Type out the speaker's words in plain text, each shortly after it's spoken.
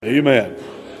Amen.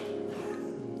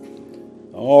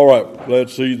 All right, glad to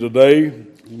see you today.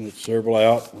 Let's several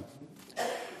out.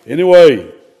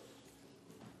 Anyway,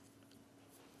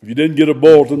 if you didn't get a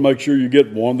bulletin, make sure you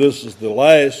get one. This is the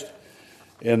last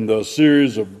in the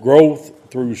series of growth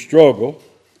through struggle.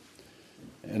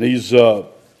 And he's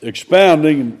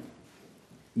expounding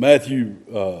Matthew's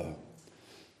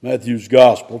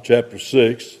Gospel, chapter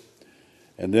 6,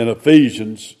 and then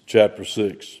Ephesians, chapter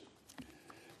 6.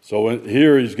 So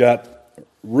here he's got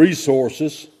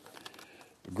resources.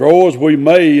 Grow as we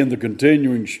may in the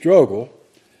continuing struggle,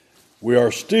 we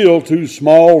are still too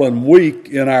small and weak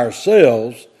in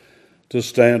ourselves to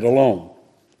stand alone.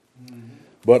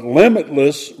 But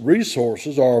limitless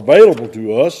resources are available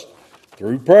to us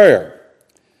through prayer.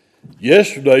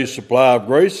 Yesterday's supply of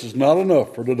grace is not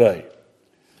enough for today.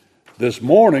 This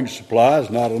morning's supply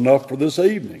is not enough for this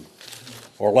evening,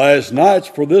 or last night's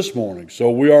for this morning.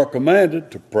 So we are commanded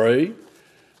to pray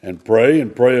and pray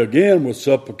and pray again with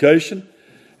supplication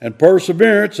and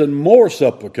perseverance and more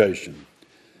supplication.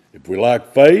 If we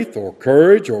lack faith or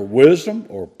courage or wisdom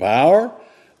or power,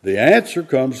 the answer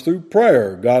comes through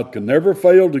prayer. God can never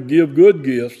fail to give good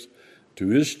gifts to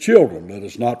his children. Let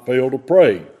us not fail to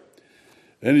pray.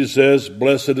 Then he says,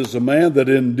 blessed is the man that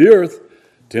endureth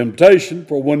temptation,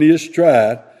 for when he is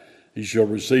tried, he shall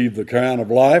receive the crown of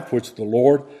life which the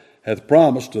Lord hath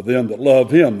promised to them that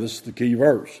love him. This is the key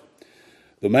verse.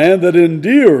 The man that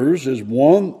endures is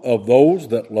one of those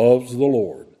that loves the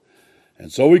Lord. And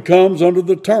so he comes under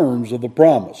the terms of the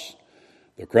promise.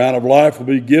 The crown of life will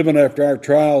be given after our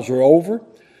trials are over,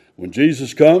 when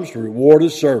Jesus comes to reward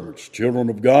his servants. Children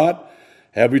of God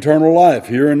have eternal life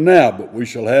here and now, but we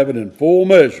shall have it in full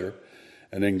measure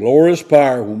and in glorious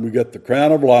power when we get the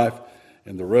crown of life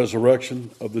and the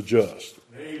resurrection of the just.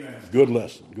 Amen. Good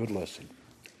lesson, good lesson.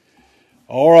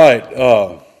 All right.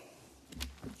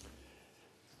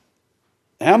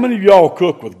 How many of y'all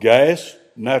cook with gas,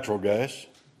 natural gas?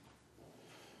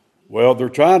 Well, they're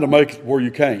trying to make it where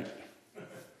you can't.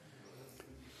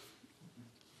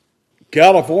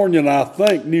 California and I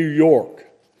think New York,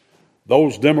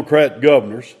 those Democrat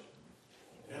governors.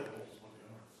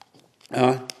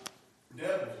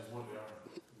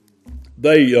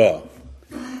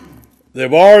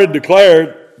 They've already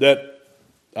declared that,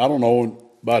 I don't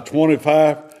know, by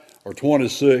 25 or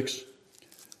 26,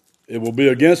 it will be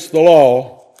against the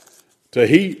law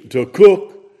to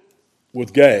cook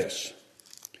with gas.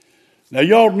 Now,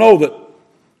 y'all know that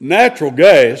natural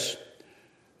gas,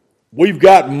 we've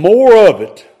got more of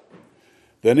it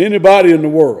than anybody in the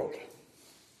world.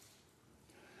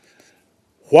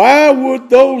 Why would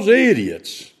those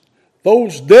idiots,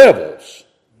 those devils,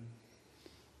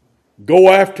 go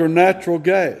after natural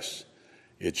gas?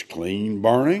 It's clean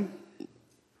burning.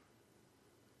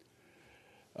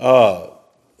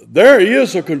 There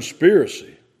is a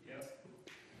conspiracy.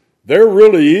 There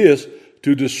really is,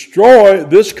 to destroy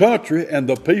this country and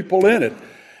the people in it.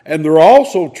 And they're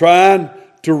also trying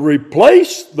to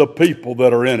replace the people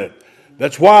that are in it.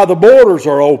 That's why the borders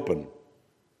are open.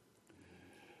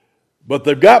 But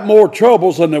they've got more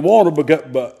troubles than they wanted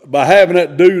by having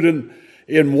that dude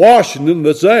in Washington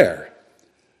that's there.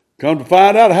 Come to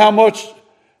find out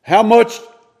how much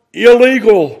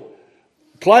illegal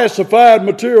classified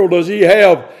material does he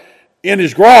have in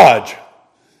his garage.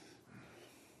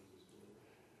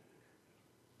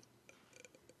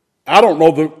 I don't know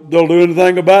if they'll do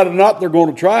anything about it or not. They're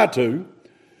going to try to.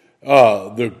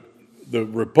 The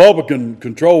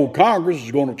Republican-controlled Congress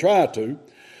is going to try to.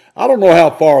 I don't know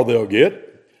how far they'll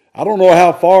get. I don't know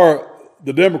how far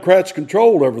the Democrats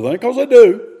control everything, because they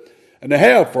do, and they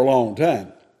have for a long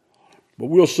time. But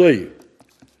we'll see.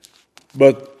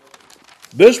 But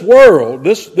this world,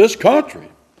 this country,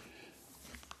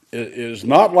 is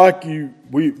not like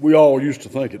we all used to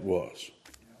think it was.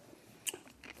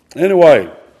 Anyway,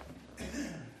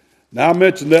 now I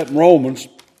mentioned that in Romans,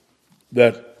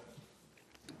 that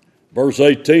verse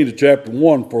 18 of chapter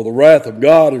 1, for the wrath of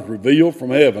God is revealed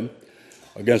from heaven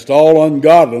against all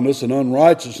ungodliness and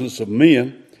unrighteousness of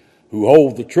men who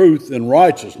hold the truth in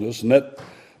righteousness. And that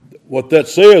what that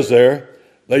says there,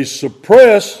 they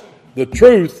suppress the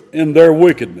truth in their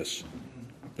wickedness,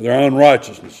 their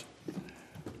unrighteousness.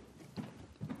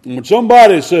 And when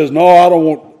somebody says, no, I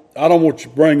don't want you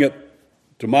to bring it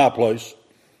to my place,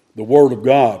 the Word of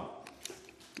God,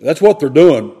 that's what they're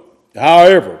doing.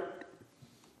 However,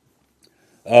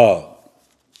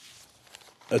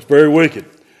 that's very wicked.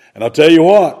 And I'll tell you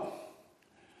what,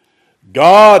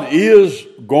 God is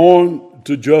going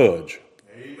to judge.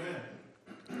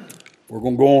 Amen. We're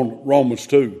going to go on to Romans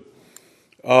 2.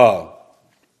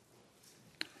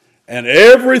 And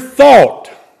every thought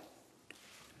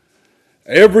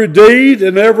Every deed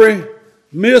and every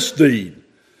misdeed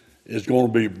is going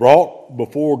to be brought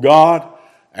before God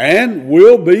and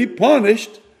will be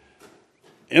punished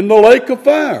in the lake of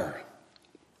fire.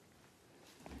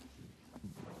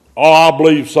 Oh, I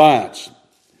believe science.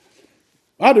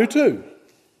 I do too.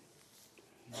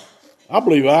 I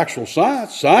believe actual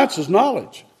science. Science is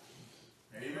knowledge.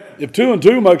 Amen. If 2 and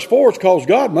 2 makes 4, it's because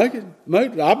God make it.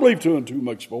 I believe 2 and 2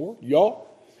 makes 4. Y'all?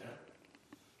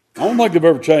 I don't think they've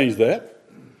ever changed that.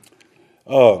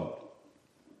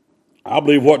 I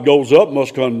believe what goes up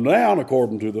must come down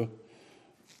according to the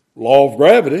law of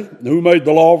gravity. Who made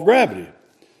the law of gravity?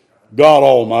 God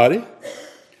Almighty.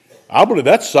 I believe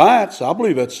that's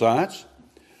science.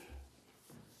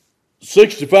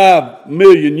 65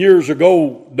 million years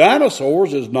ago,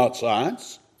 dinosaurs is not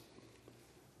science.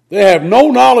 They have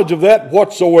no knowledge of that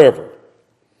whatsoever.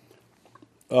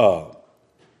 So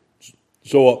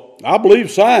I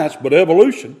believe science, but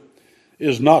evolution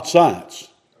is not science.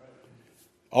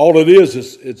 All it is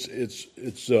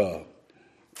it's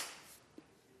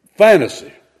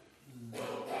fantasy.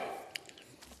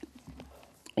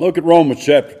 Look at Romans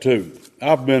chapter 2.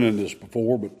 I've been in this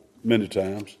before, but many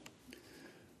times.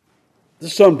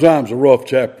 This is sometimes a rough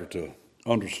chapter to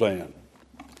understand.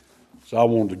 So I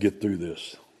wanted to get through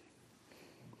this.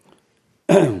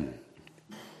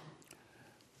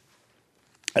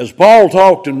 As Paul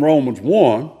talked in Romans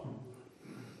 1,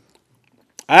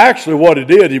 actually what he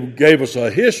did, he gave us a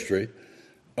history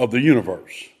of the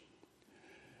universe.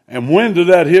 And when did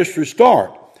that history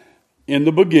start? In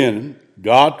the beginning,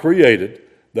 God created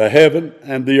the heaven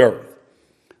and the earth.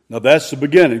 Now that's the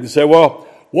beginning. You say, well,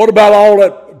 what about all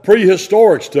that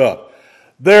prehistoric stuff?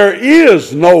 There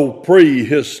is no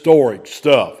prehistoric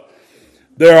stuff.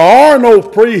 There are no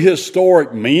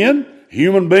prehistoric men,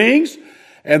 human beings,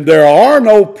 and there are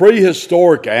no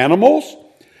prehistoric animals.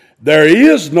 There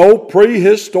is no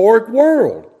prehistoric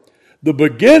world. The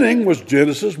beginning was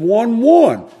Genesis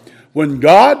 1:1, when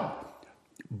God,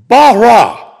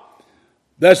 bara,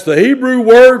 that's the Hebrew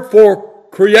word for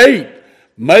create,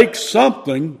 makes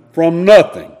something from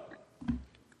nothing.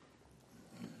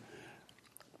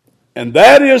 And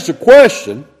that is the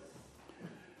question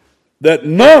that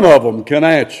none of them can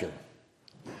answer.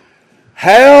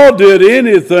 How did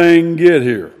anything get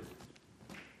here?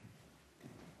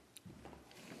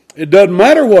 It doesn't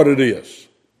matter what it is.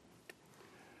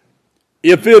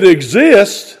 If it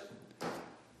exists,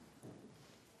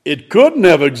 it couldn't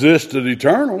have existed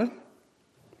eternally.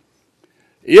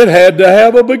 It had to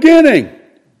have a beginning.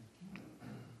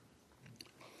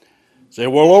 Say,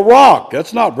 well, a rock,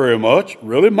 that's not very much.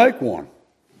 Really, make one.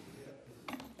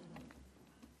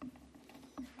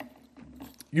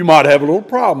 You might have a little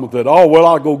problem with it. Oh, well,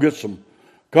 I'll go get some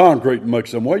concrete and make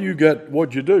some. Well, you get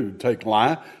what you do. Take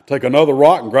another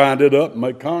rock and grind it up and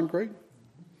make concrete.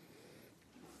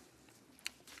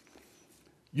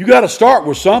 You got to start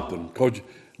with something, because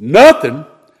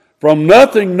from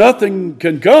nothing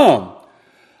can come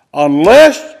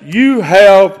unless you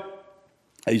have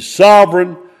a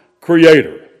sovereign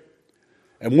creator.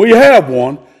 And we have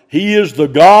one. He is the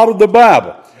God of the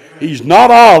Bible. He's not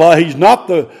Allah. He's not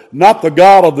the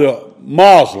God of the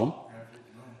Muslim.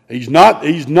 He's not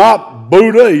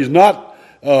Buddha. He's not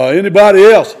anybody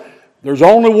else. There's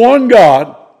only one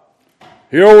God.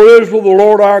 Hear, O Israel, the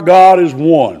Lord our God is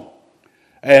one.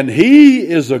 And He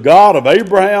is the God of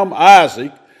Abraham,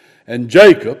 Isaac, and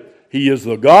Jacob. He is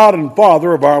the God and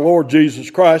Father of our Lord Jesus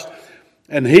Christ.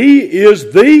 And He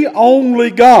is the only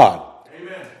God.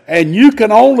 Amen. And you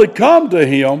can only come to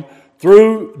Him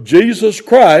through Jesus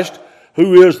Christ,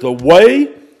 who is the way,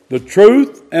 the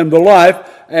truth, and the life,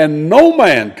 and no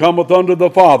man cometh unto the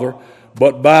Father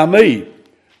but by me.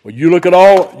 Well, you look at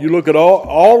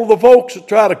all of the folks that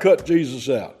try to cut Jesus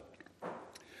out.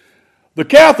 The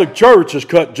Catholic Church has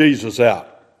cut Jesus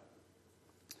out.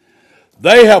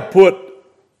 They have put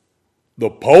the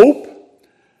Pope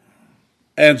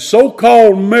and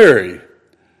so-called Mary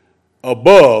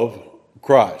above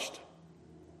Christ.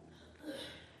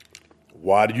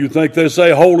 Why do you think they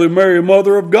say, Holy Mary,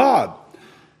 Mother of God,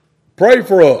 pray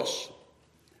for us?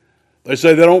 They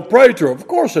say they don't pray to her. Of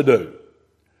course they do.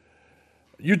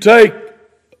 You take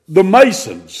the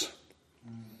Masons.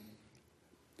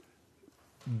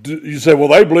 You say, well,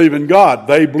 they believe in God.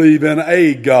 They believe in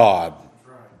a God.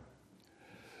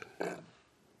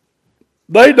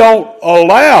 They don't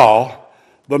allow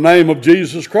the name of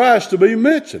Jesus Christ to be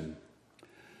mentioned.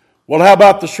 Well, how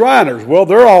about the Shriners? Well,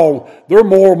 they're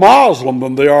more Muslim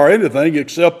than they are anything,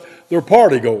 except they're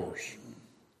party goers.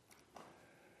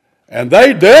 And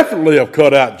they definitely have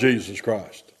cut out Jesus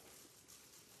Christ.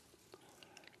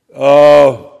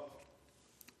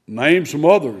 Name some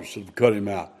others that have cut him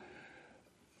out.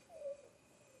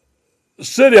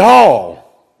 City Hall.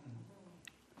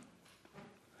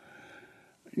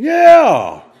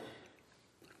 Yeah.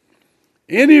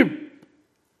 Any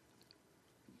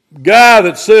guy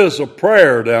that says a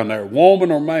prayer down there,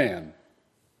 woman or man,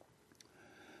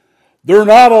 they're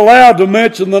not allowed to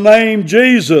mention the name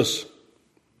Jesus.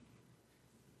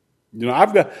 You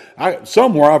know,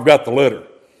 somewhere I've got the letter.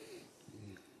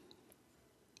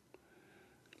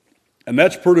 And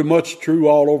that's pretty much true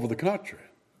all over the country.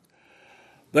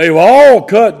 They've all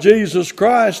cut Jesus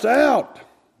Christ out.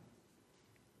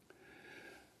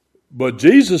 But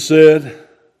Jesus said,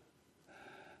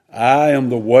 I am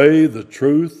the way, the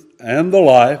truth, and the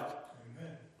life.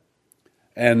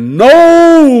 And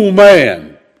no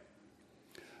man,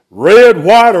 red,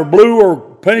 white, or blue,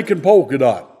 or pink and polka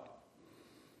dot,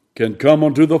 can come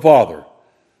unto the Father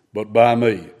but by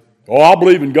me. Oh, I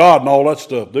believe in God and all that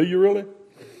stuff. Do you really?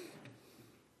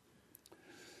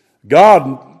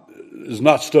 God is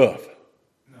not stuff.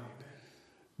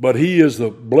 But He is the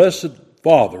blessed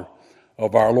Father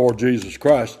of our Lord Jesus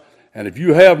Christ. And if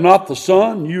you have not the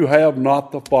Son, you have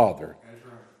not the Father.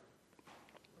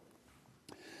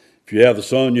 If you have the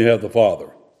Son, you have the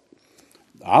Father.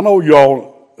 I know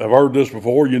y'all have heard this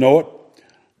before, you know it,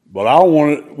 but I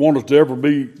don't want it to ever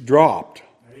be dropped.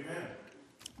 Amen.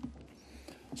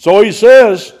 So he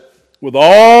says, with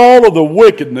all of the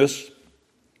wickedness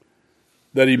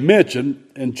that he mentioned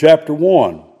in chapter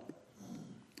 1,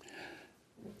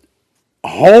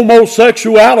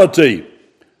 homosexuality,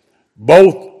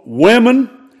 both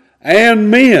women and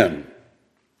men.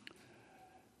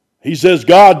 He says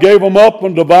God gave them up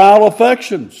unto vile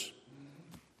affections.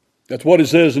 That's what he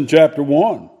says in chapter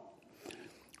 1.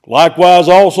 Likewise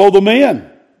also the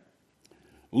men,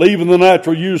 leaving the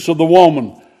natural use of the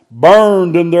woman,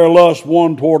 burned in their lust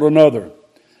one toward another.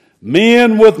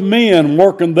 Men with men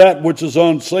working that which is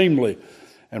unseemly,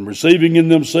 and receiving in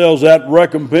themselves that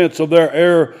recompense of their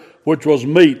error which was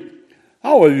meat. I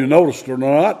don't know whether you noticed it or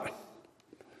not,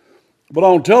 but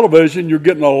on television you're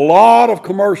getting a lot of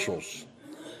commercials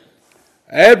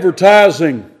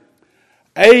advertising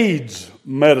AIDS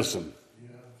medicine.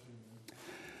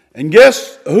 And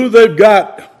guess who they've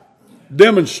got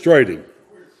demonstrating?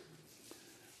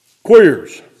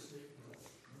 Queers.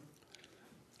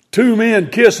 Two men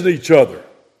kissing each other.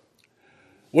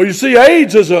 Well, you see,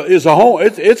 AIDS is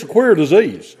a queer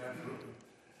disease.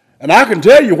 And I can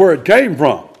tell you where it came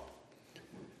from.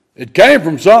 It came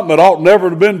from something that ought never to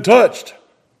have been touched.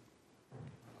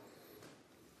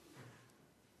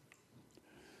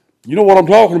 You know what I'm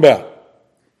talking about.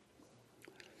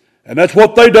 And that's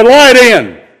what they delight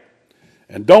in.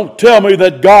 And don't tell me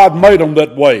that God made them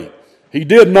that way. He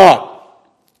did not.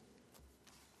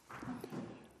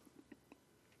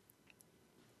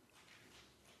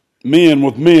 Men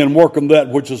with men working that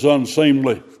which is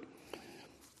unseemly.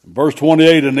 Verse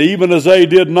 28, and even as they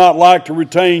did not like to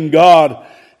retain God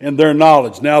in their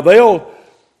knowledge. Now they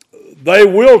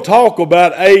will talk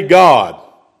about a God.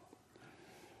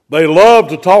 They love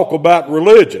to talk about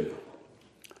religion.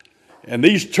 And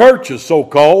these churches,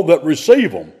 so-called, that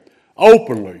receive them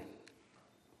openly.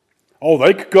 Oh,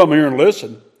 they could come here and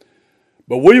listen.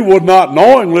 But we would not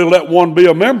knowingly let one be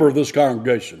a member of this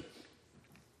congregation.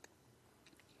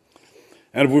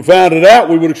 And if we found it out,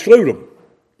 we would exclude them.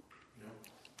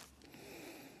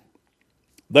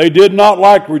 They did not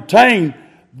like to retain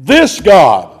this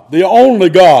God, the only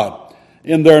God,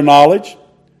 in their knowledge.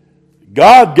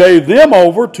 God gave them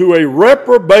over to a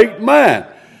reprobate mind.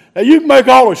 Now, you can make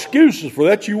all excuses for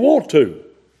that you want to.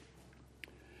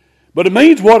 But it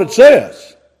means what it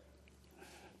says.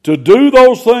 To do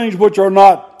those things which are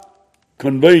not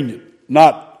convenient,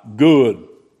 not good.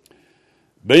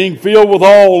 Being filled with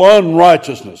all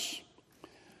unrighteousness.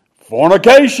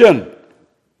 Fornication.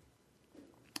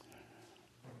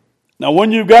 Now,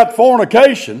 when you've got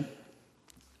fornication,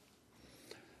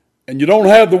 and you don't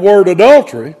have the word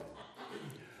adultery,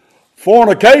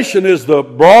 fornication is the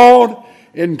broad,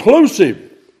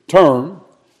 inclusive term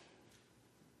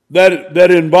that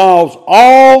involves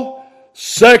all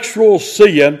sexual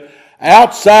sin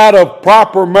outside of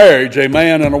proper marriage, a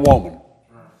man and a woman.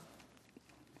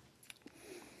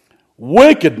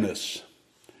 Wickedness,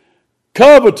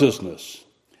 covetousness,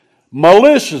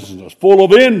 maliciousness, full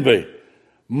of envy,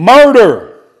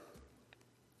 murder.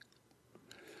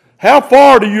 How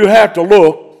far do you have to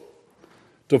look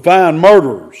to find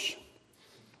murderers?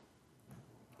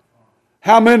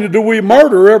 How many do we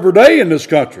murder every day in this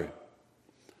country?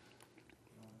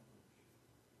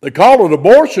 They call it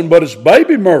abortion, but it's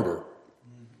baby murder.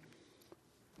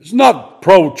 It's not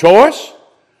pro-choice.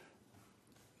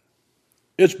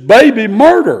 It's baby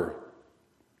murder.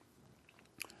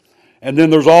 And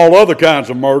then there's all other kinds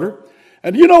of murder.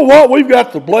 And you know what? We've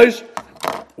got to the place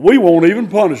we won't even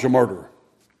punish a murderer.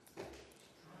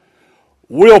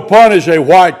 We'll punish a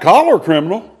white-collar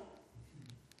criminal,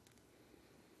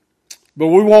 but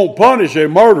we won't punish a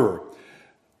murderer.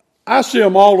 I see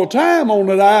them all the time on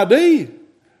that ID.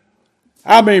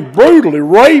 I mean, brutally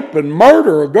rape and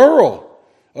murder a girl,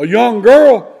 a young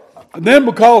girl, and then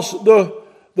because the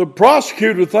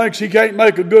prosecutor thinks he can't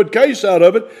make a good case out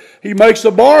of it, he makes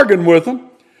a bargain with them,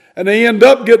 and they end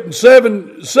up getting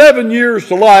 7 years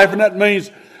to life, and that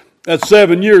means that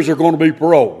 7 years are going to be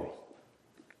paroled.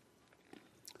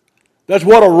 That's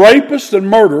what a rapist and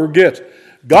murderer gets.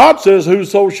 God says,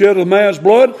 whoso sheddeth man's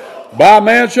blood, by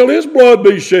man shall his blood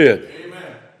be shed.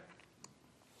 Amen.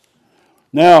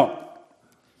 Now,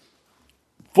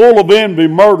 full of envy,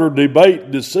 murder,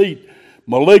 debate, deceit,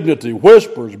 malignity,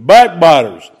 whispers,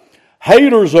 backbiters,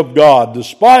 haters of God,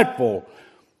 despiteful,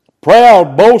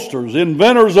 proud, boasters,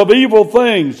 inventors of evil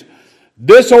things,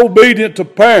 disobedient to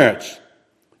parents.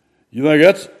 You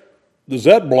think does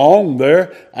that belong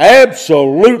there?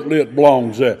 Absolutely it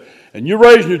belongs there. And you're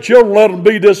raising your children, let them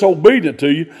be disobedient to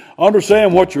you.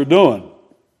 Understand what you're doing.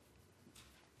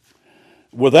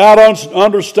 Without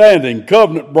understanding,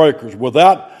 covenant breakers,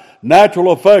 without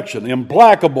natural affection,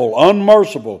 implacable,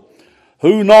 unmerciful,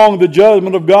 who knowing the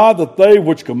judgment of God, that they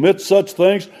which commit such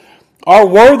things are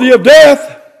worthy of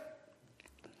death,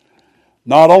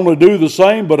 not only do the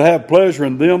same, but have pleasure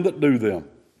in them that do them.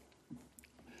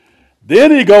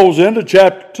 Then he goes into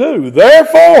chapter 2.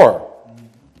 Therefore,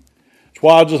 that's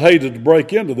why I just hated to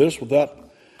break into this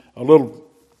without a little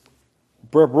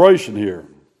preparation here.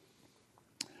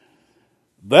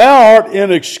 Thou art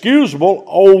inexcusable,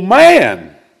 O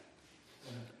man.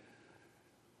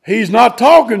 He's not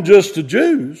talking just to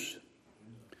Jews.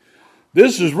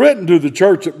 This is written to the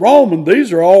church at Rome, and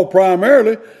these are all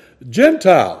primarily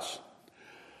Gentiles.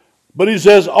 But he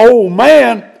says, O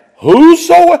man,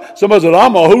 whosoever. Somebody said,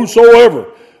 I'm a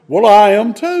whosoever. Well, I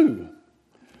am too.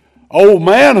 O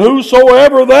man,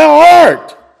 whosoever thou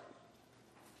art.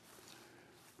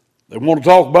 They want to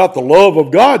talk about the love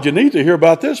of God. You need to hear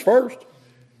about this first.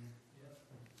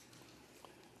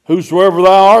 Whosoever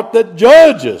thou art that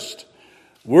judgest.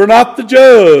 We're not the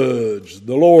judge.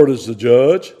 The Lord is the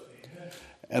judge.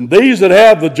 And these that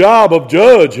have the job of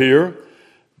judge here,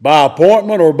 by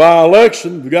appointment or by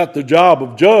election, we've got the job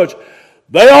of judge.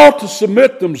 They ought to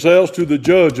submit themselves to the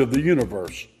judge of the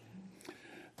universe.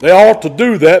 They ought to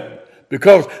do that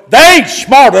because they ain't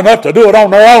smart enough to do it on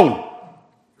their own.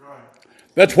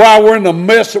 That's why we're in the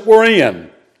mess that we're in.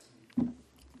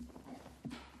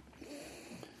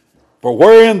 For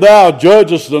wherein thou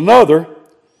judgest another,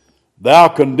 thou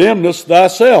condemnest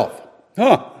thyself.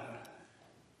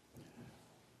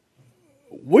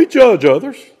 We judge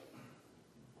others.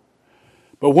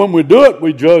 But when we do it,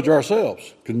 we judge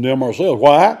ourselves, condemn ourselves.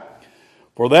 Why?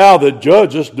 For thou that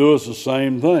judgest doest the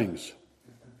same things.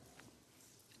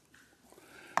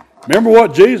 Remember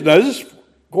what Jesus, now this is,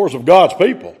 of course, of God's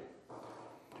people.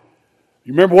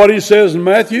 You remember what he says in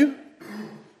Matthew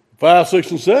 5,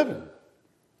 6, and 7?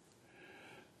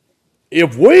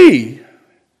 If we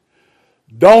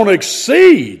don't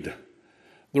exceed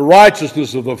the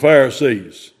righteousness of the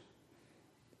Pharisees,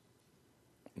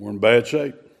 we're in bad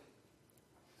shape.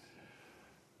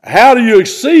 How do you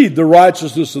exceed the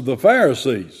righteousness of the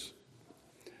Pharisees?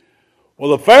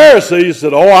 Well, the Pharisees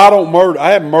said,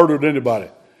 I haven't murdered anybody.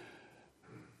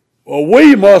 Well,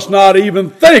 we must not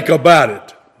even think about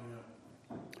it.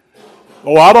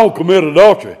 I don't commit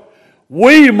adultery.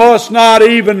 We must not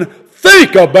even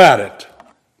think about it.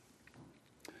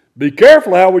 Be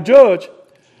careful how we judge.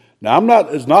 Now,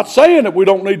 it's not saying that we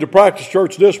don't need to practice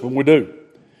church discipline. We do.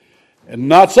 And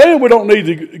not saying we don't need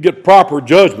to get proper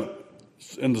judgment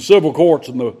in the civil courts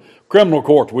and the criminal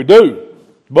courts. We do.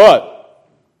 But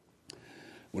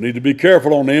we need to be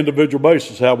careful on the individual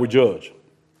basis how we judge.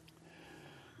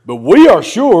 But we are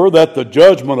sure that the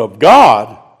judgment of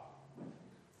God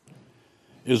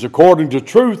is according to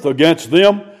truth against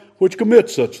them which commit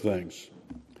such things.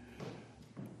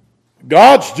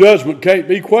 God's judgment can't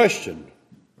be questioned.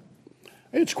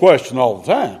 It's questioned all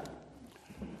the time.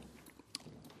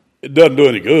 It doesn't do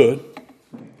any good.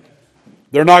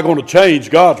 They're not going to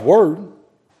change God's word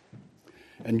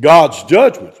and God's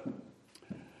judgment.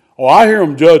 I hear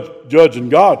them judging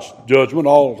God's judgment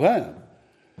all the time.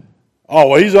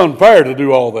 He's unfair to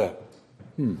do all that.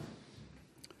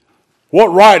 What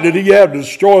right did he have to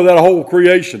destroy that whole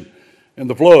creation in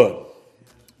the flood?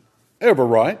 Every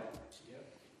right.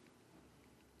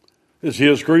 It's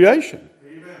his creation.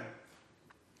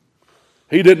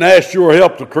 He didn't ask your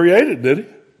help to create it, did he?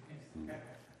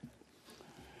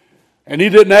 And he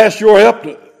didn't ask your help,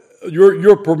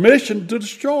 your permission to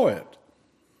destroy it.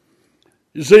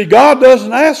 You see, God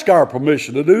doesn't ask our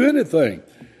permission to do anything.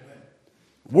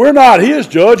 We're not his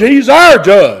judge, he's our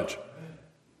judge.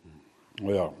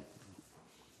 Well,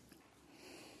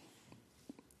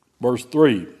 verse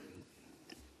 3.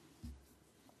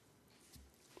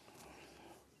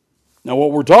 Now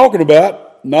what we're talking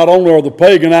about, not only are the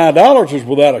pagan idolaters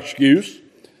without excuse,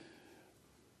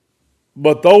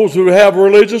 but those who have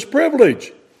religious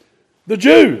privilege, the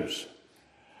Jews,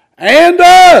 and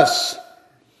us.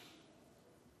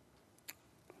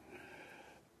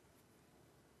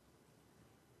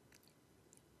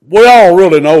 We all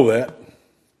really know that.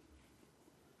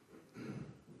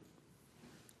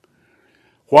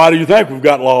 Why do you think we've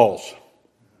got laws?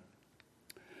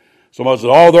 Somebody said,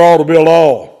 oh, there ought to be a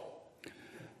law.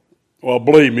 Well,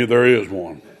 believe me, there is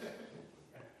one.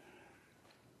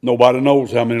 Nobody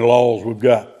knows how many laws we've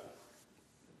got.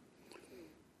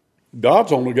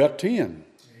 God's only got 10.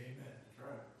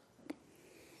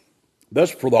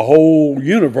 That's for the whole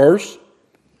universe,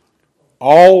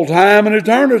 all time and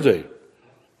eternity.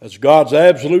 That's God's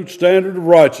absolute standard of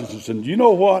righteousness. And you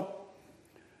know what?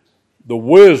 The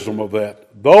wisdom of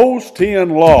that, those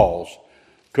 10 laws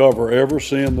cover every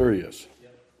sin there is.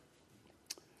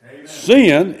 Amen.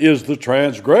 Sin is the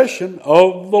transgression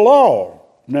of the law.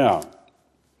 Now,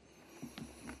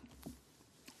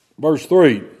 verse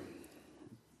 3.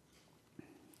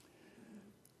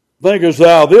 Thinkest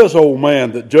thou this, O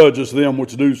man, that judgest them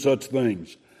which do such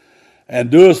things, and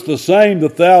doest the same,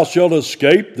 that thou shalt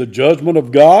escape the judgment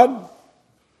of God?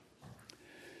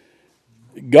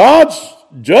 God's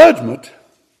judgment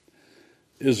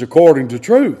is according to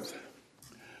truth.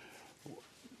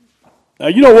 Now,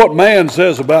 you know what man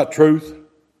says about truth?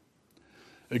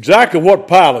 Exactly what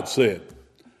Pilate said.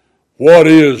 What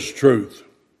is truth?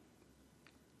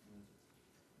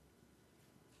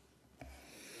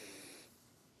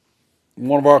 In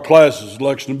one of our classes at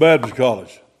Lexington Baptist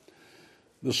College,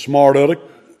 the smart aleck,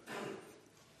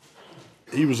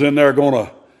 he was in there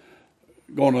going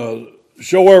to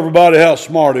show everybody how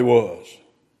smart he was.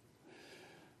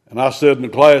 And I said in the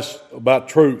class about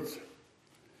truth.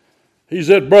 He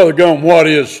said, Brother Gum, what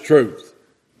is truth?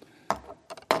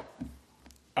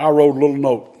 I wrote a little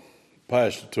note,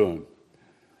 passed it to him.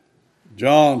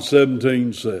 John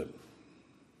 17:7.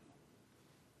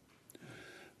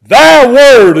 Thy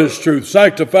word is truth.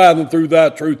 Sanctify them through thy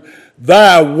truth.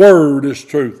 Thy word is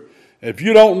truth. If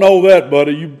you don't know that,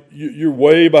 buddy, you're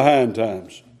way behind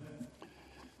times.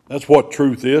 That's what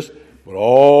truth is. But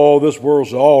all this world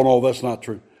says, oh, no, that's not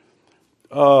true.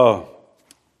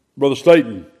 Brother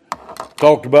Staten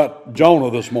talked about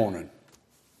Jonah this morning.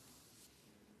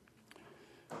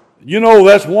 You know,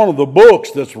 that's one of the books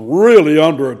that's really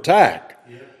under attack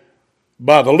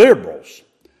by the liberals.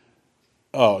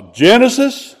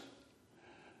 Genesis,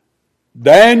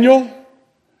 Daniel,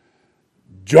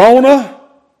 Jonah,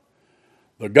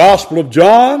 the Gospel of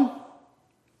John.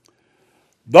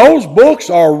 Those books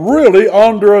are really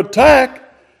under attack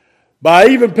by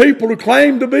even people who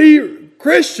claim to be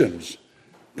Christians,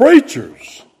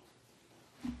 preachers.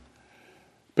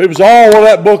 People say, oh, well,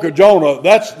 that book of Jonah,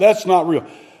 that's not real.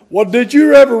 Well, did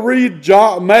you ever read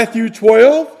Matthew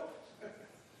 12?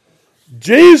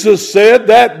 Jesus said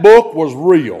that book was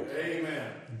real.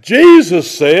 Amen. Jesus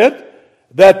said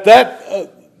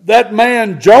that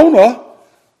man Jonah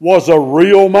was a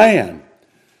real man.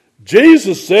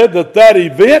 Jesus said that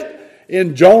event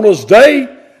in Jonah's day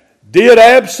did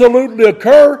absolutely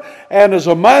occur, and as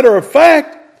a matter of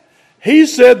fact, he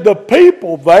said the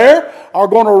people there are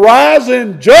going to rise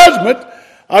in judgment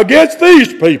against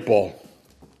these people.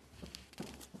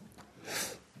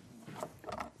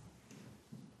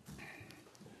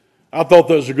 I thought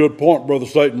that was a good point Brother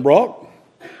Staten brought.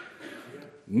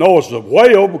 Noah's a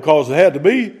whale because it had to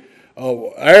be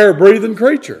an air-breathing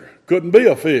creature. Couldn't be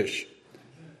a fish.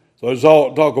 So there's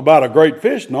all talk about a great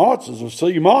fish. No, it's a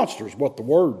sea monster is what the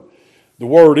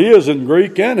word is in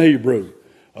Greek and Hebrew.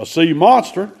 A sea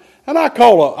monster. And I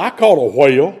call a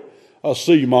whale a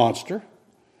sea monster.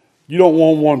 You don't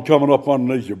want one coming up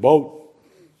underneath your boat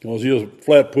because he'll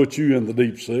flat put you in the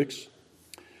deep six.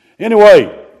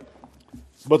 Anyway,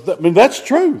 but that's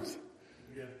truth.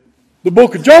 The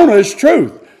book of Jonah is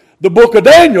truth. The book of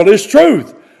Daniel is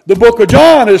truth. The book of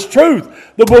John is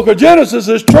truth. The book of Genesis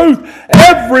is truth.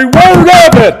 Every word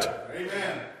of it.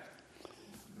 Amen.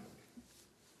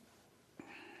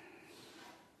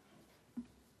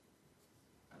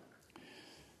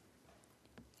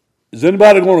 Is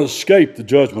anybody going to escape the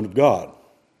judgment of God?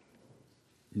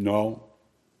 No.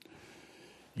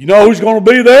 You know who's going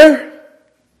to be there?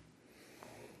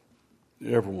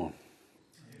 Everyone.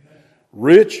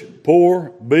 Rich,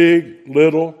 poor, big,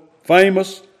 little,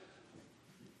 famous,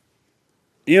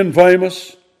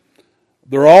 infamous.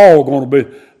 They're all going to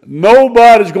be.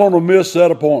 Nobody's going to miss that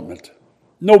appointment.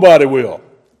 Nobody will.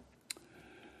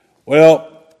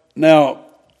 Well, now,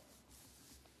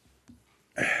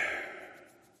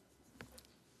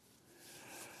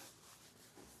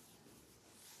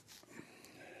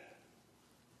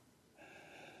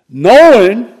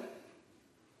 knowing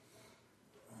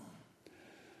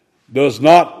does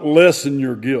not lessen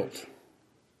your guilt.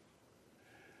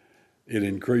 It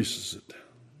increases it.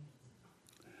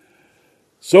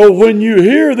 So when you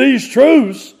hear these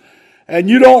truths and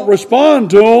you don't respond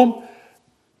to them,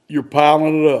 you're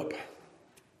piling it up.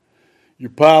 You're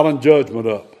piling judgment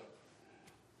up.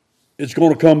 It's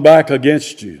going to come back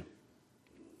against you.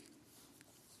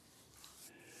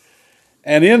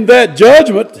 And in that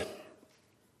judgment,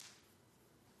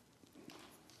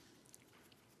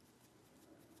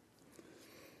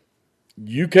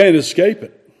 you can't escape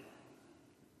it.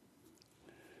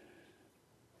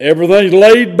 Everything's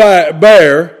laid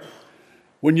bare.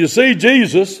 When you see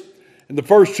Jesus in the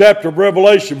first chapter of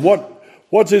Revelation,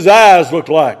 what's his eyes look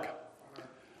like?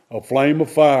 A flame of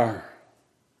fire.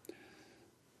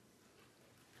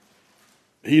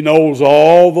 He knows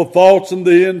all the thoughts and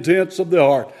the intents of the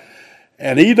heart.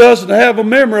 And he doesn't have a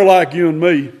memory like you and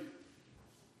me.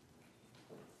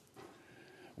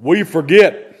 We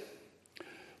forget.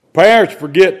 Parents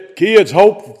forget. Kids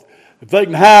hope if they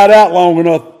can hide out long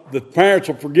enough, the parents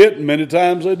will forget, and many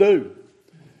times they do.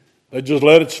 They just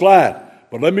let it slide.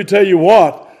 But let me tell you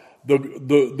what,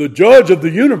 the judge of the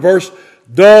universe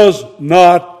does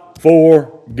not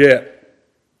forget.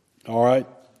 All right?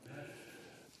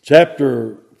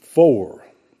 Chapter 4.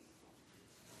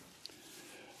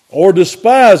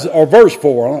 Verse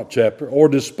 4, not chapter. Or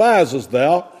despisest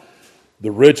thou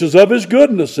the riches of his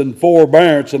goodness and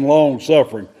forbearance and long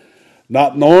suffering,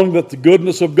 not knowing that the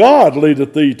goodness of God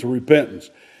leadeth thee to repentance.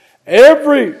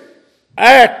 Every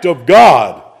act of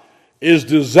God is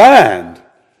designed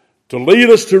to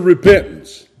lead us to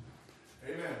repentance.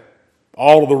 Amen.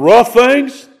 All of the rough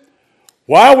things.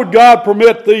 Why would God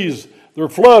permit these? They're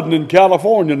flooding in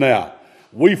California now.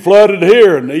 We flooded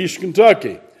here in East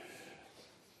Kentucky.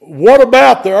 What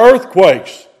about the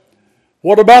earthquakes?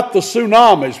 What about the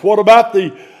tsunamis? What about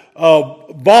the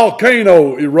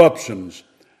volcano eruptions?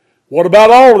 What about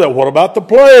all of that? What about the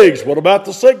plagues? What about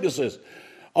the sicknesses?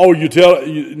 Oh,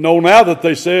 you know now that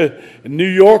they said in New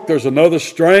York there's another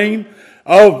strain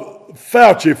of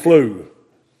Fauci flu.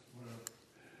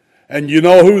 And you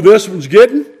know who this one's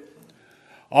getting?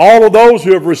 All of those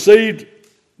who have received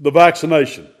the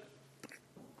vaccination.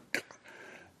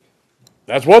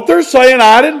 That's what they're saying.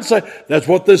 I didn't say. That's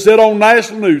what they said on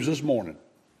national news this morning.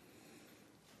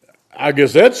 I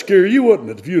guess that'd scare you,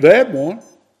 wouldn't it, if you'd had one?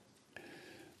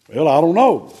 Well, I don't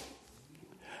know.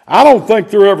 I don't think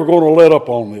they're ever going to let up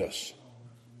on this.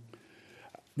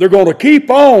 They're going to keep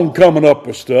on coming up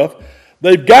with stuff.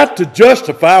 They've got to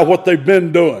justify what they've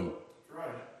been doing.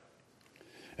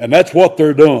 And that's what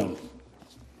they're doing.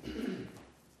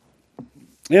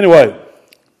 Anyway.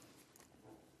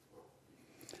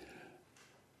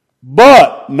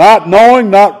 But not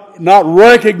knowing, not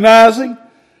recognizing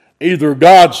either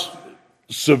God's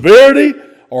severity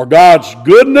or God's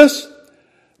goodness,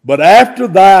 but after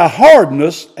thy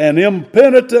hardness and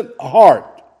impenitent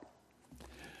heart.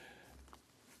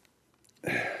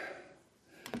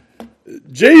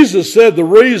 Jesus said the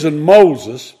reason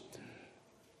Moses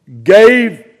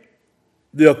gave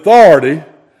the authority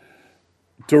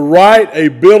to write a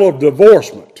bill of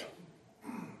divorcement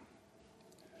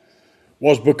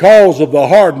was because of the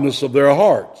hardness of their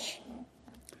hearts.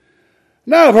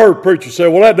 Now I've heard preachers say,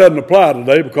 well, that doesn't apply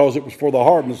today because it was for the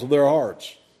hardness of their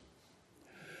hearts.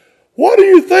 What do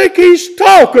you think he's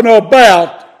talking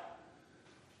about?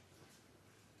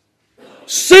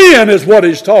 Sin is what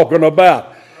he's talking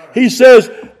about. He says,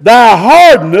 thy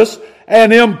hardness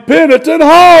and impenitent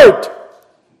heart.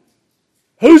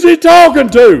 Who's he talking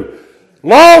to?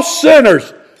 Lost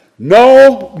sinners.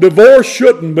 No, divorce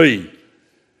shouldn't be.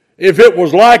 If it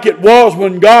was like it was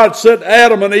when God set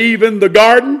Adam and Eve in the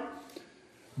garden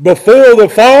before the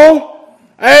fall,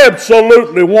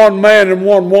 absolutely one man and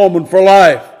one woman for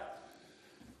life.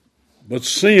 But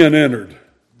sin entered.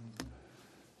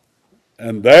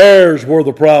 And there's where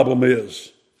the problem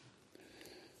is.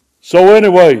 So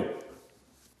anyway,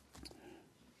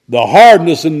 the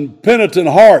hardness and penitent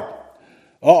heart.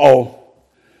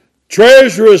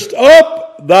 Treasurest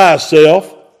up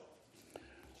thyself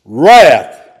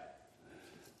wrath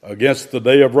against the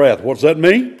day of wrath. What's that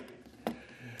mean?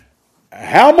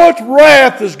 How much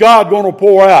wrath is God going to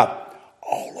pour out?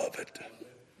 All of it.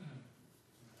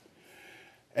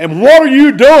 And what are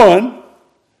you doing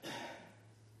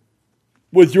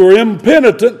with your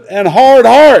impenitent and hard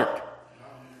heart,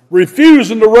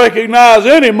 refusing to recognize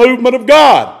any movement of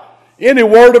God, any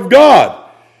word of God?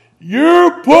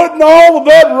 You're putting all of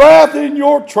that wrath in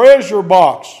your treasure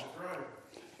box.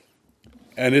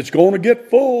 And it's going to get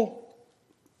full.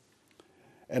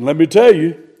 And let me tell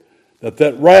you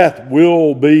that wrath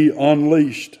will be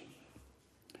unleashed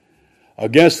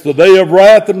against the day of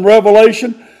wrath and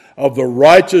revelation of the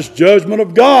righteous judgment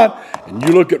of God. And you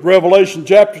look at Revelation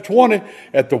chapter 20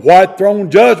 at the white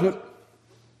throne judgment.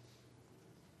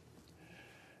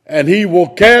 And he will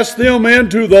cast them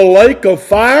into the lake of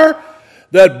fire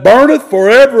that burneth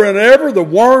forever and ever. The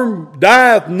worm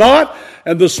dieth not,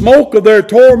 and the smoke of their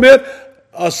torment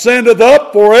ascendeth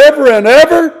up forever and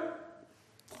ever.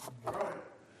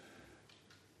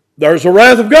 There's the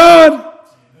wrath of God.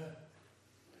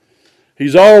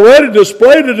 He's already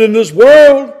displayed it in this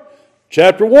world.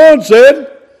 Chapter 1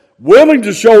 said, willing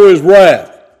to show his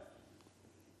wrath.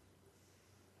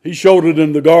 He showed it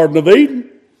in the Garden of Eden.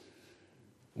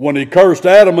 When he cursed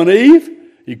Adam and Eve,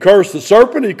 he cursed the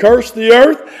serpent, he cursed the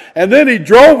earth, and then he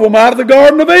drove them out of the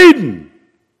Garden of Eden.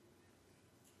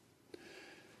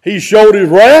 He showed his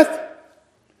wrath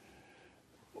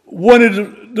when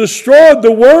he destroyed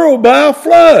the world by a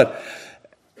flood.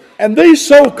 And these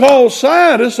so-called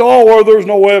scientists, well, there's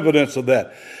no evidence of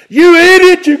that. You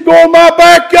idiot, you go in my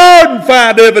backyard and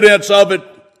find evidence of it.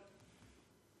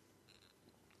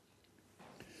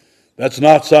 That's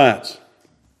not science.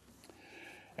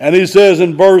 And he says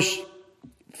in verse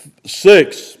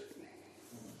 6,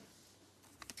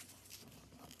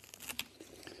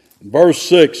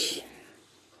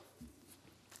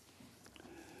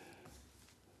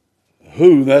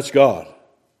 who, that's God,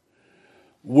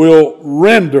 will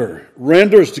render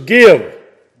is to give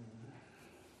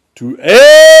to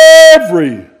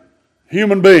every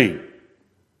human being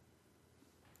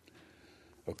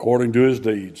according to his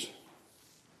deeds.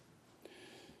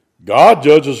 God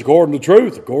judges according to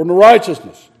truth, according to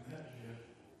righteousness.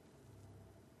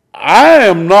 I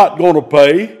am not going to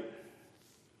pay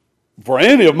for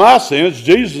any of my sins.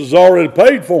 Jesus has already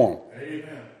paid for them.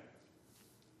 Amen.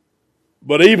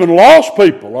 But even lost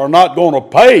people are not going to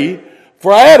pay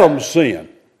for Adam's sin.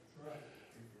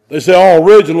 They say,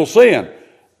 original sin.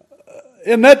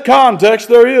 In that context,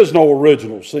 there is no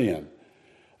original sin.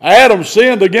 Adam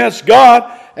sinned against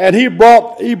God, and he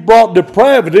brought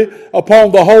depravity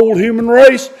upon the whole human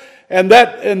race, and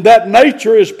that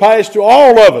nature is passed to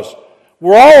all of us.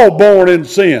 We're all born in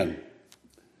sin.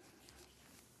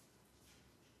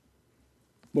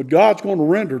 But God's going to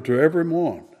render to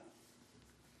everyone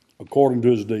according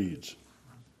to his deeds.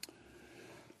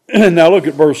 Now look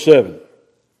at verse 7.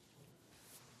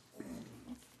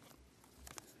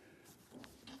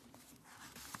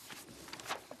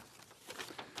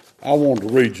 I wanted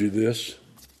to read you this.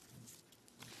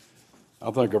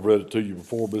 I think I've read it to you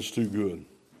before, but it's too good.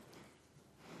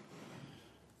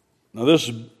 Now this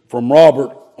is from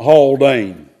Robert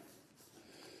Haldane.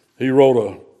 He wrote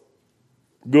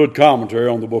a good commentary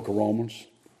on the book of Romans.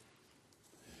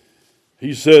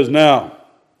 He says, now,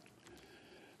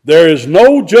 there is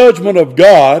no judgment of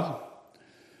God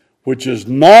which is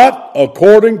not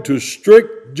according to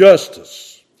strict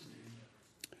justice.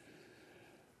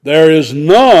 There is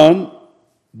none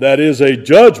that is a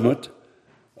judgment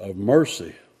of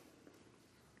mercy.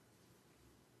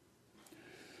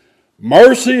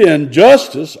 Mercy and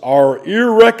justice are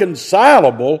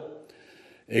irreconcilable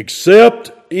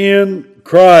except in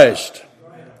Christ,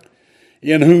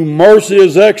 in whom mercy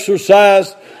is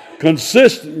exercised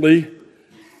consistently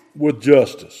with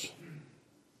justice.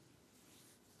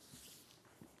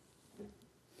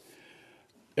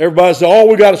 Everybody says,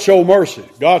 we got to show mercy.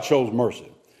 God shows mercy.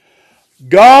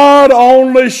 God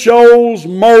only shows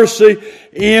mercy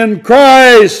in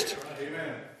Christ.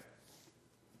 Amen.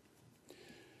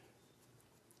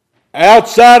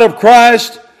 Outside of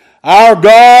Christ, our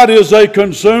God is a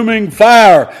consuming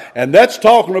fire. And that's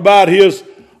talking about his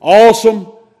awesome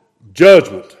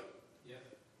judgment.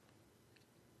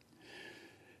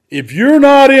 If you're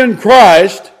not in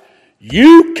Christ,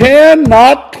 you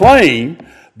cannot claim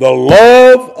the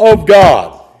love of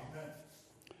God.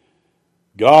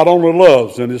 God only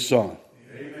loves in his Son.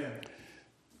 Amen.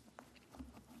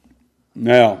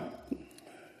 Now,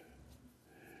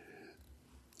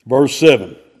 verse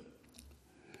 7.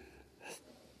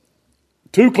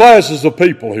 Two classes of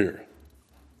people here.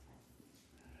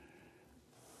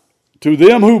 To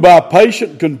them who by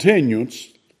patient continuance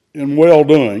in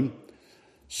well-doing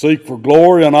seek for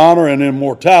glory and honor and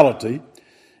immortality,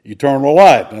 eternal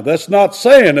life. Now, that's not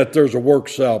saying that there's a work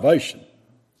salvation.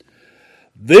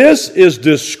 This is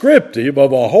descriptive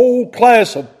of a whole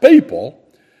class of people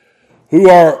who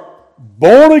are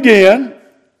born again,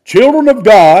 children of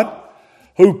God,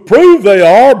 who prove they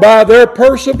are by their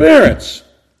perseverance.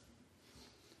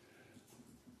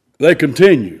 They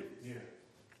continue.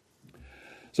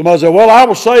 Somebody said, well, I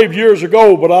was saved years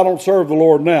ago, but I don't serve the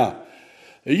Lord now.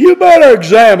 You better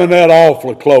examine that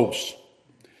awfully close.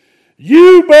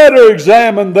 You better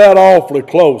examine that awfully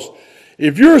close.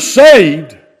 If you're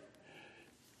saved,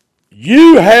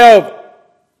 you have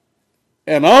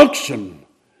an unction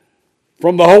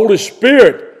from the Holy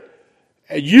Spirit.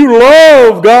 And you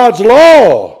love God's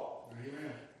law.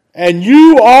 And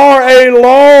you are a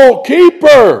law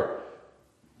keeper.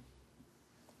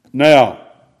 Now,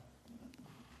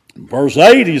 verse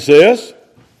 8 he says,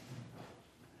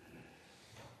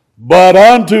 but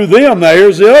unto them, now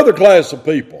here's the other class of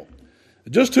people.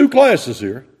 Just two classes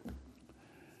here.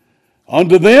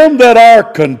 Unto them that are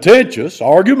contentious,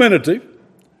 argumentative,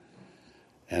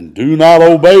 and do not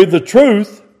obey the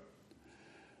truth,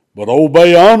 but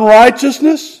obey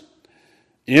unrighteousness,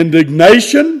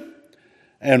 indignation,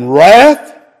 and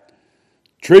wrath,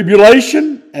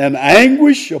 tribulation, and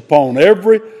anguish upon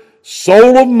every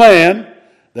soul of man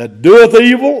that doeth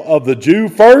evil, of the Jew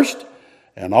first,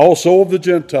 and also of the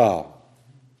Gentile.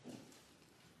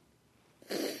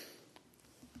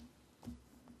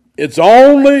 It's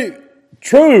only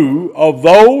true of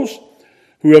those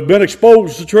who have been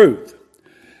exposed to truth.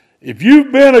 If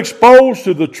you've been exposed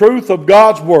to the truth of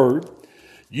God's Word,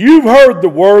 you've heard the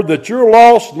Word that you're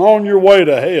lost and on your way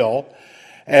to hell,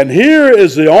 and here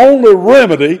is the only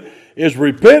remedy is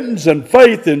repentance and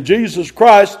faith in Jesus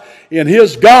Christ, in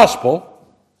His gospel,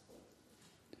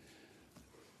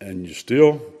 and you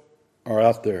still are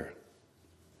out there.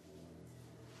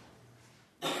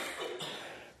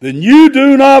 Then you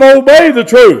do not obey the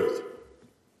truth.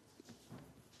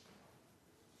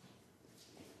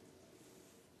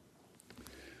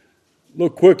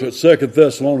 Look quickly at 2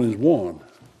 Thessalonians 1.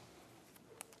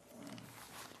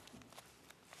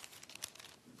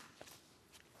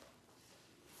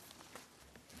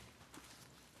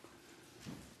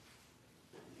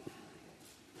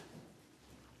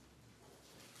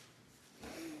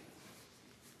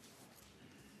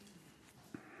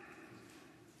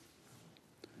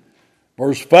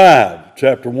 Verse 5,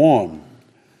 chapter 1,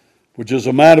 which is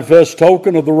a manifest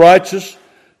token of the righteous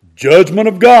judgment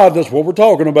of God. That's what we're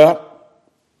talking about.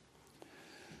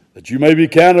 That you may be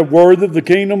counted worthy of the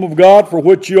kingdom of God, for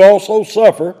which you also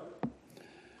suffer.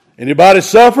 Anybody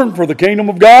suffering for the kingdom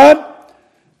of God?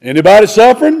 Anybody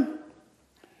suffering?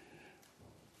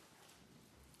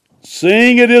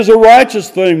 Seeing it is a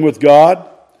righteous thing with God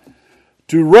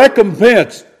to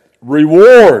recompense,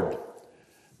 reward,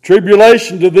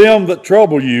 tribulation to them that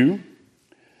trouble you,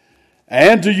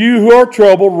 and to you who are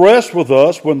troubled, rest with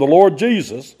us when the Lord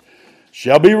Jesus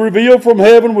shall be revealed from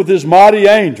heaven with his mighty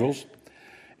angels,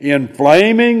 in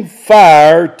flaming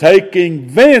fire, taking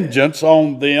vengeance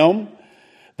on them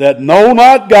that know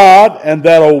not God and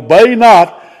that obey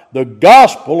not the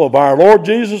gospel of our Lord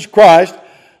Jesus Christ,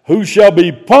 who shall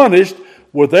be punished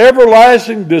with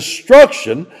everlasting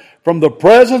destruction from the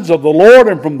presence of the Lord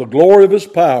and from the glory of his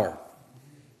power.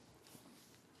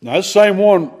 Now, this same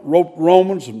one wrote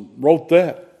Romans and wrote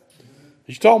that.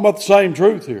 He's talking about the same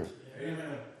truth here.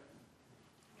 Amen.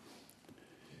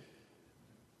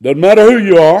 Doesn't matter who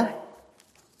you are.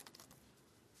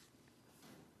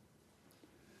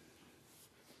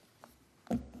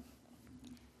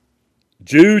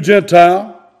 Jew,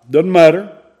 Gentile, doesn't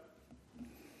matter.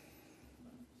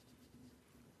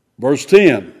 Verse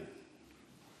 10.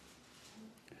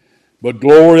 But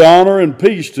glory, honor, and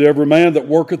peace to every man that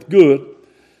worketh good,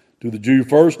 to the Jew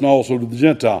first and also to the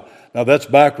Gentile. Now that's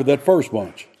back with that first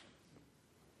bunch.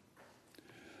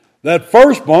 That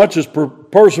first bunch is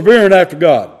persevering after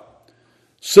God,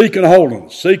 seeking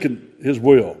holiness, seeking his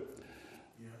will.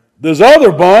 This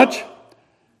other bunch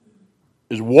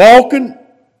is walking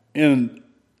in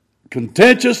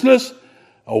contentiousness,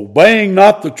 obeying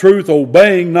not the truth,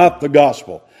 obeying not the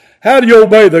gospel. How do you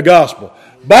obey the gospel?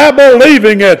 By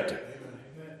believing it.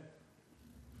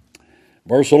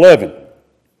 Verse 11.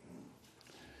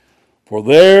 For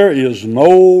there is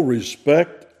no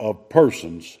respect of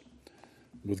persons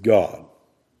with God.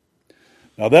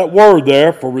 Now that word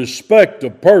there, for respect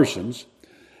of persons,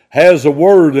 has a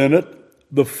word in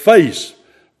it, the face,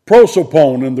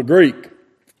 prosopon in the Greek.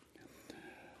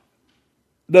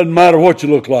 Doesn't matter what you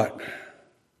look like.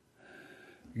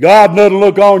 God doesn't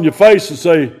look on your face and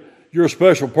say, you're a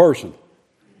special person.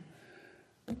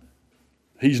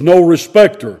 He's no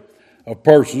respecter of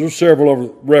persons. There's several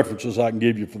other references I can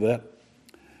give you for that.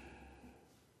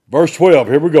 Verse 12,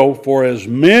 here we go. For as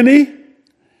many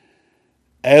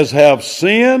as have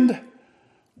sinned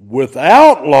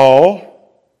without law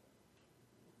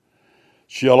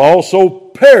shall also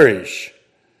perish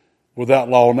without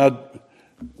law. Now,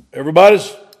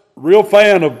 everybody's real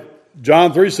fan of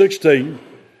John 3:16.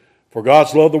 For God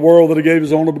so loved the world that he gave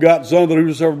his only begotten Son, that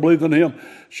whosoever believeth in him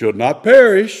should not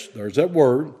perish, there's that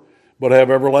word, but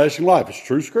have everlasting life. It's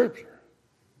true scripture.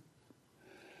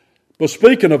 But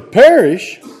speaking of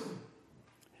perish,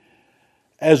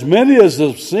 as many as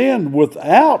have sinned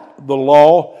without the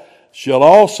law shall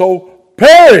also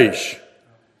perish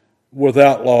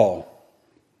without law.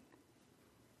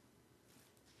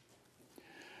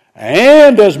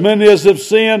 And as many as have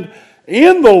sinned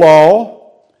in the law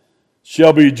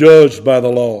shall be judged by the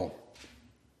law.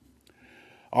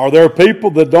 Are there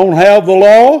people that don't have the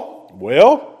law?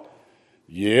 Well,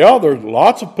 yeah, there's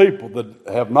lots of people that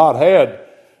have not had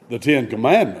the Ten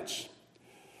Commandments.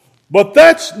 But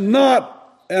that's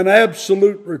not an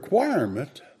absolute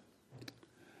requirement,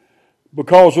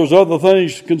 because there's other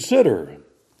things to consider.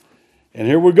 And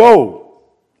here we go.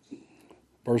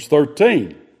 Verse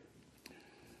 13.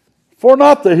 For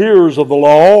not the hearers of the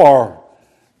law are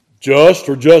just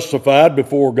or justified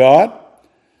before God,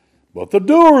 but the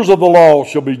doers of the law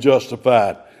shall be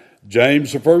justified.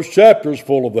 James, the first chapter, is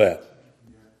full of that.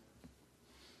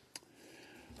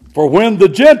 For when the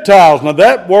Gentiles, now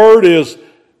that word is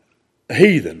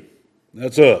heathen,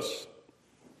 that's us,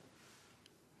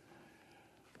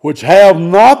 which have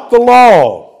not the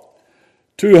law,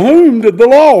 to whom did the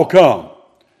law come?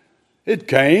 It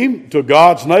came to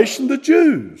God's nation, the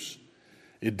Jews.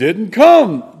 It didn't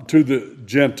come to the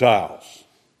Gentiles.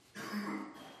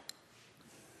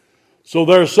 So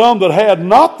there's some that had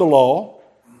not the law,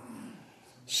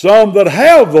 some that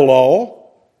have the law.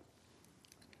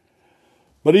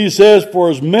 But he says,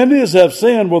 for as many as have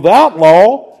sinned without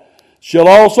law shall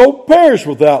also perish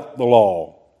without the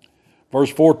law.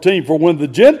 Verse 14, for when the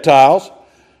Gentiles,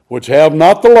 which have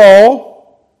not the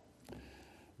law,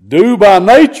 do by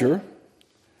nature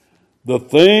the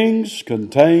things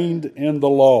contained in the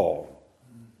law.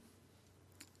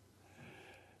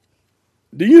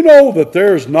 Do you know that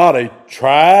there's not a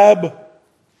tribe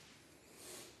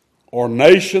or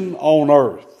nation on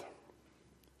earth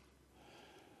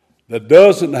that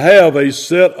doesn't have a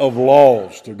set of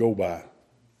laws to go by?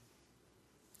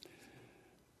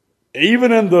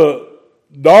 Even in the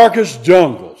darkest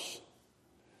jungles,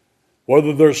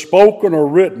 whether they're spoken or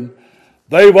written,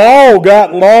 they've all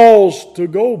got laws to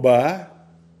go by.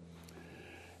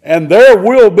 And there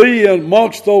will be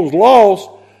amongst those laws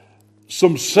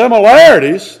some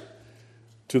similarities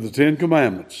to the Ten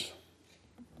Commandments,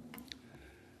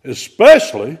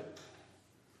 especially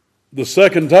the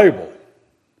second table.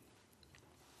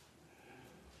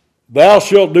 Thou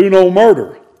shalt do no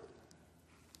murder.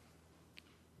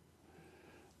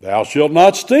 Thou shalt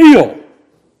not steal.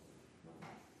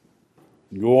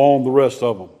 Go on the rest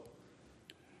of them.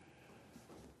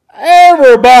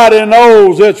 Everybody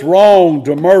knows it's wrong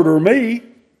to murder me.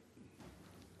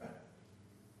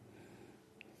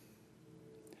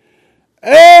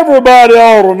 Everybody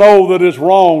ought to know that it's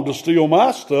wrong to steal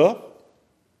my stuff.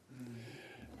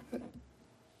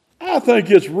 I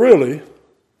think it's really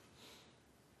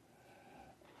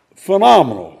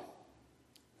phenomenal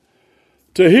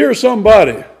to hear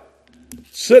somebody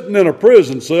sitting in a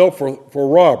prison cell for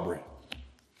robbery,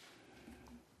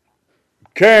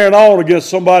 carrying on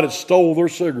against somebody that stole their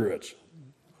cigarettes.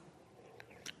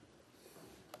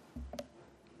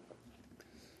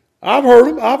 I've heard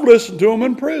them. I've listened to them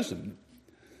in prison.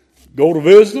 Go to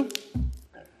visit them,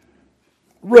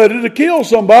 ready to kill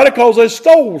somebody because they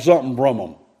stole something from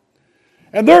them.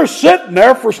 And they're sitting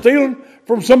there for stealing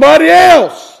from somebody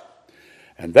else.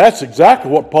 And that's exactly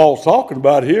what Paul's talking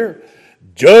about here.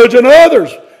 Judging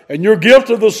others, and you're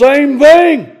guilty of the same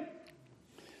thing.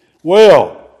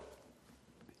 Well,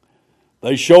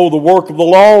 they show the work of the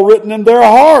law written in their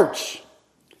hearts.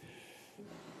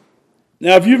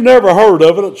 Now, if you've never heard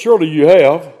of it, surely you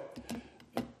have.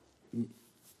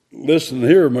 Listen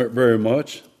here very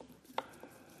much.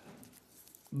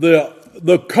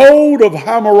 The Code of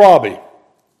Hammurabi.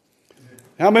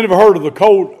 How many have heard of the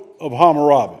Code of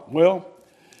Hammurabi? Well,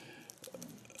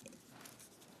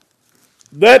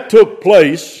 that took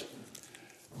place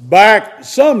back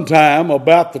sometime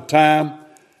about the time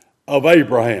of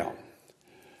Abraham.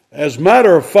 As a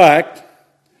matter of fact,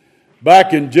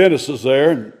 back in Genesis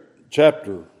there, in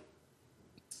chapter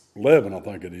 11, I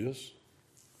think it is,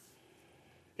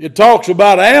 it talks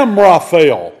about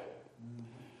Amraphel.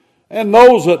 And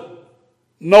those that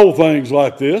know things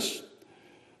like this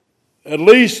at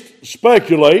least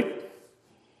speculate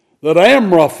that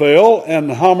Amraphel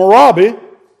and Hammurabi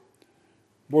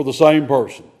were the same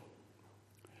person.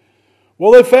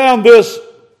 Well, they found this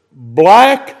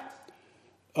black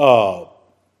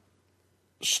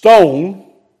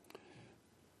stone,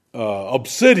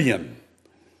 obsidian.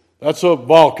 That's a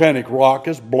volcanic rock.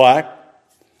 It's black.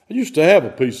 I used to have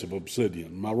a piece of obsidian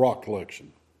in my rock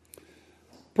collection.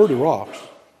 Pretty rocks.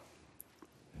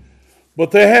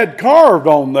 But they had carved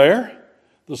on there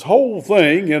this whole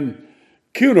thing in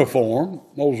cuneiform.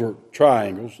 Those are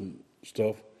triangles and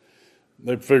stuff.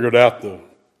 They figured out the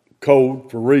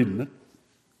code for reading it.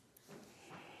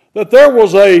 That there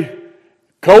was a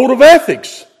code of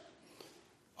ethics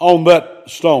on that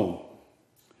stone.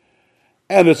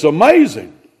 And it's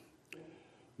amazing.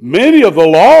 Many of the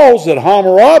laws that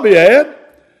Hammurabi had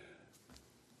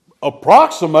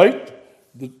approximate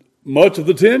much of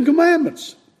the Ten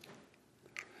Commandments.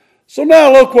 So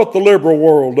now look what the liberal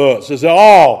world does. They say,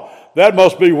 oh, that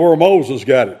must be where Moses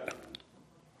got it.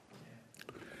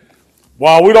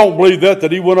 While we don't believe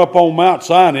that he went up on Mount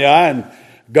Sinai and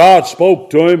God spoke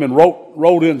to him and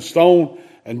wrote in stone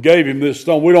and gave him this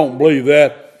stone. We don't believe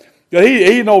that.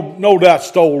 He no doubt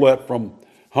stole that from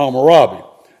Hammurabi.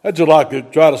 That's just like to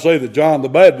try to say that John the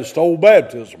Baptist stole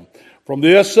baptism from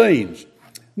the Essenes.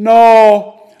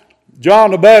 No,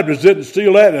 John the Baptist didn't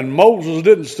steal that, and Moses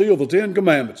didn't steal the Ten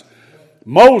Commandments.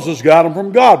 Moses got them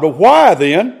from God. But why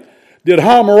then did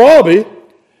Hammurabi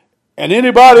and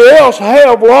anybody else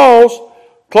have laws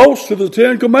close to the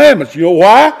Ten Commandments? You know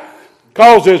why?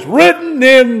 Because it's written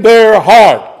in their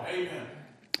heart. Amen.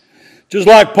 Just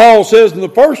like Paul says in the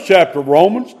first chapter of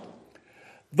Romans,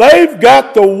 they've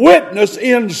got the witness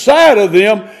inside of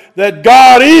them that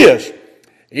God is.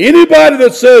 Anybody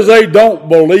that says they don't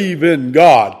believe in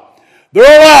God,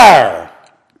 they're a liar.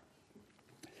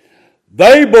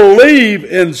 They believe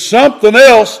in something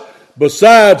else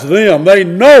besides them. They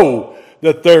know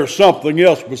that there's something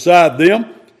else beside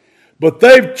them, but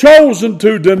they've chosen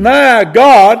to deny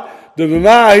God, to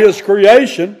deny His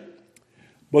creation,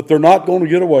 but they're not going to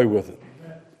get away with it.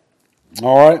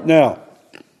 All right, now,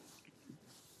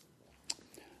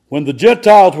 when the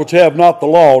Gentiles which have not the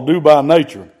law do by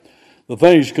nature the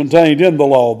things contained in the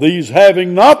law, these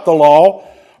having not the law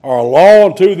are a law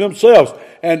unto themselves.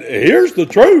 And here's the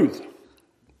truth.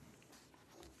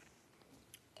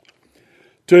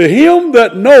 To him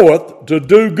that knoweth to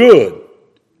do good,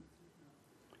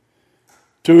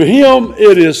 to him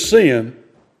it is sin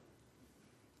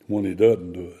when he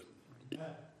doesn't do it.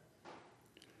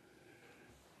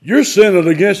 You're sinning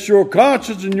against your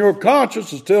conscience, and your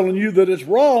conscience is telling you that it's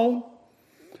wrong.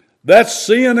 That's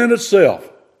sin in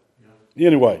itself.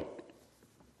 Anyway,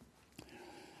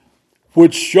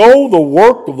 which show the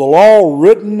work of the law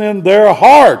written in their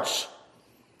hearts.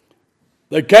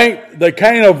 They can't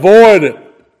avoid it.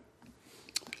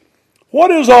 What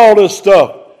is all this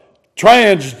stuff?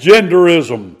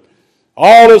 Transgenderism,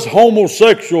 all this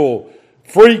homosexual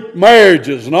freak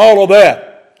marriages and all of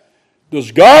that.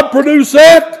 Does God produce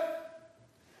that?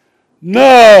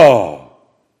 No.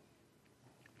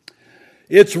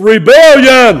 It's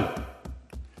rebellion.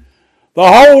 The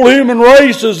whole human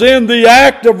race is in the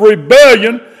act of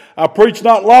rebellion. I preached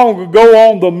not long ago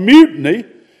on the mutiny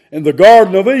in the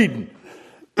Garden of Eden.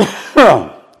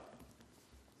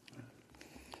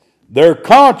 Their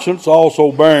conscience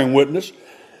also bearing witness,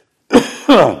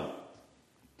 and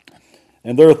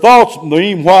their thoughts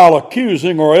meanwhile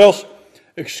accusing or else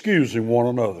excusing one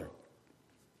another.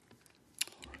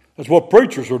 That's what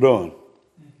preachers are doing.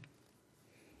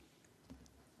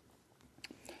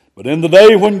 But in the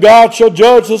day when God shall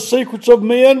judge the secrets of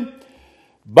men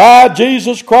by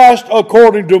Jesus Christ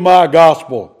according to my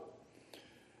gospel,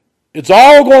 it's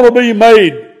all going to be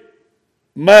made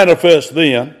manifest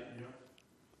then.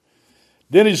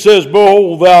 Then he says,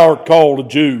 behold, thou art called a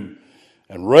Jew,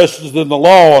 and restest in the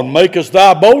law, and makest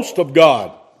thy boast of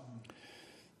God.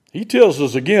 He tells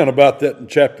us again about that in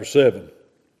chapter 7.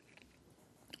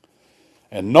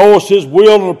 And knowest his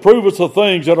will, and approvest the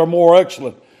things that are more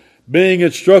excellent, being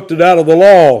instructed out of the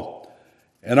law,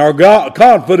 and are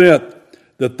confident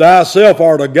that thyself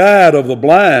art a guide of the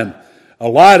blind, a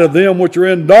light of them which are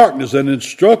in darkness, an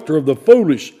instructor of the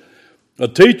foolish, a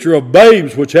teacher of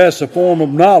babes which has the form of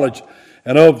knowledge,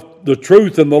 and of the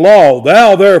truth in the law.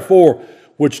 Thou therefore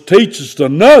which teachest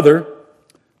another,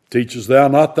 teachest thou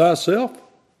not thyself?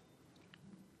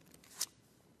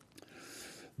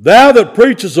 Thou that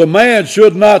preachest a man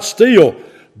should not steal,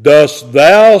 dost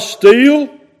thou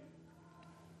steal?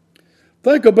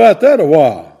 Think about that a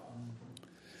while.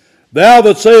 Thou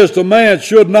that sayest a man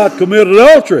should not commit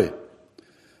adultery,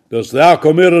 dost thou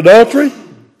commit adultery?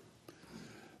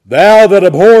 Thou that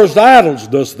abhorrest idols,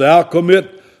 dost thou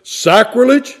commit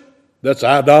sacrilege? That's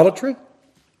idolatry.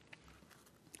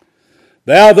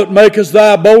 Thou that makest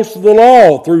thy boast of the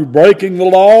law, through breaking the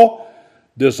law,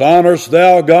 dishonorest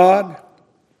thou God?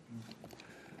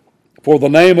 For the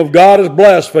name of God is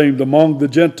blasphemed among the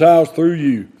Gentiles through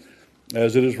you,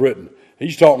 as it is written.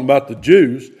 He's talking about the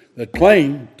Jews that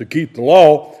claim to keep the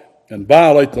law and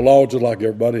violate the law just like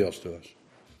everybody else does.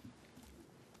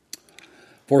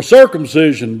 For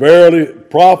circumcision verily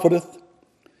profiteth,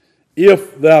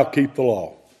 if thou keep the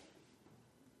law.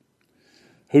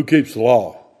 Who keeps the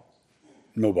law?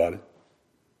 Nobody.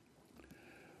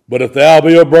 But if thou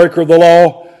be a breaker of the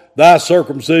law, thy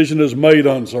circumcision is made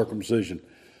uncircumcision.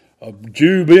 A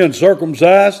Jew being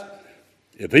circumcised,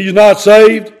 if he's not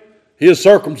saved, his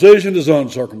circumcision is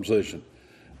uncircumcision.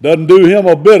 Doesn't do him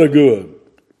a bit of good.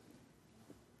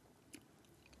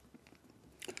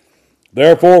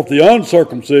 Therefore, if the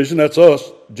uncircumcision, that's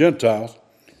us, Gentiles,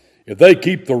 if they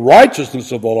keep the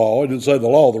righteousness of the law, it didn't say the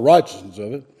law, the righteousness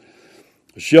of it,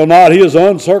 shall not his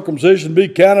uncircumcision be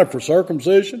counted for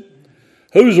circumcision?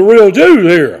 Who's the real Jew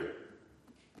here?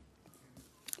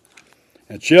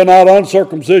 And shall not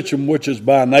uncircumcision, which is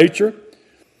by nature,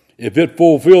 if it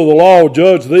fulfill the law,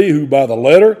 judge thee, who by the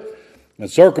letter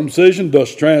and circumcision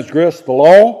dost transgress the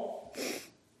law?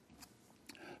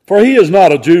 For he is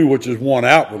not a Jew which is one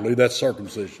outwardly, that's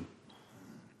circumcision.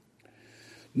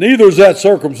 Neither is that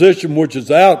circumcision which is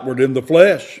outward in the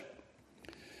flesh.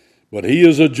 But he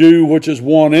is a Jew which is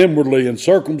one inwardly, and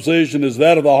circumcision is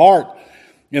that of the heart,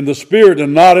 in the spirit,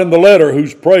 and not in the letter,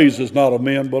 whose praise is not of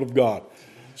men, but of God.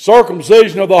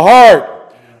 Circumcision of the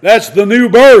heart, that's the new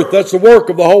birth. That's the work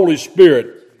of the Holy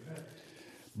Spirit.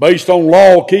 Based on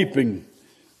law keeping.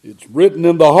 It's written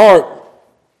in the heart.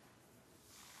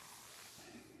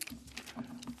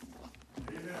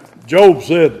 Job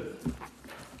said,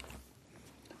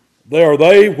 "They are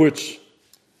they which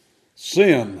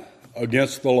sin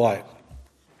against the light."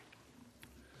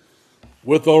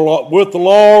 With the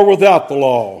law or without the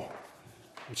law,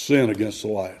 sin against the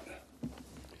light.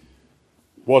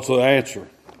 What's the answer?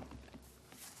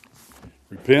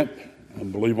 Repent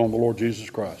and believe on the Lord Jesus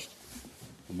Christ,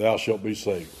 and thou shalt be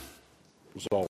saved. That's all.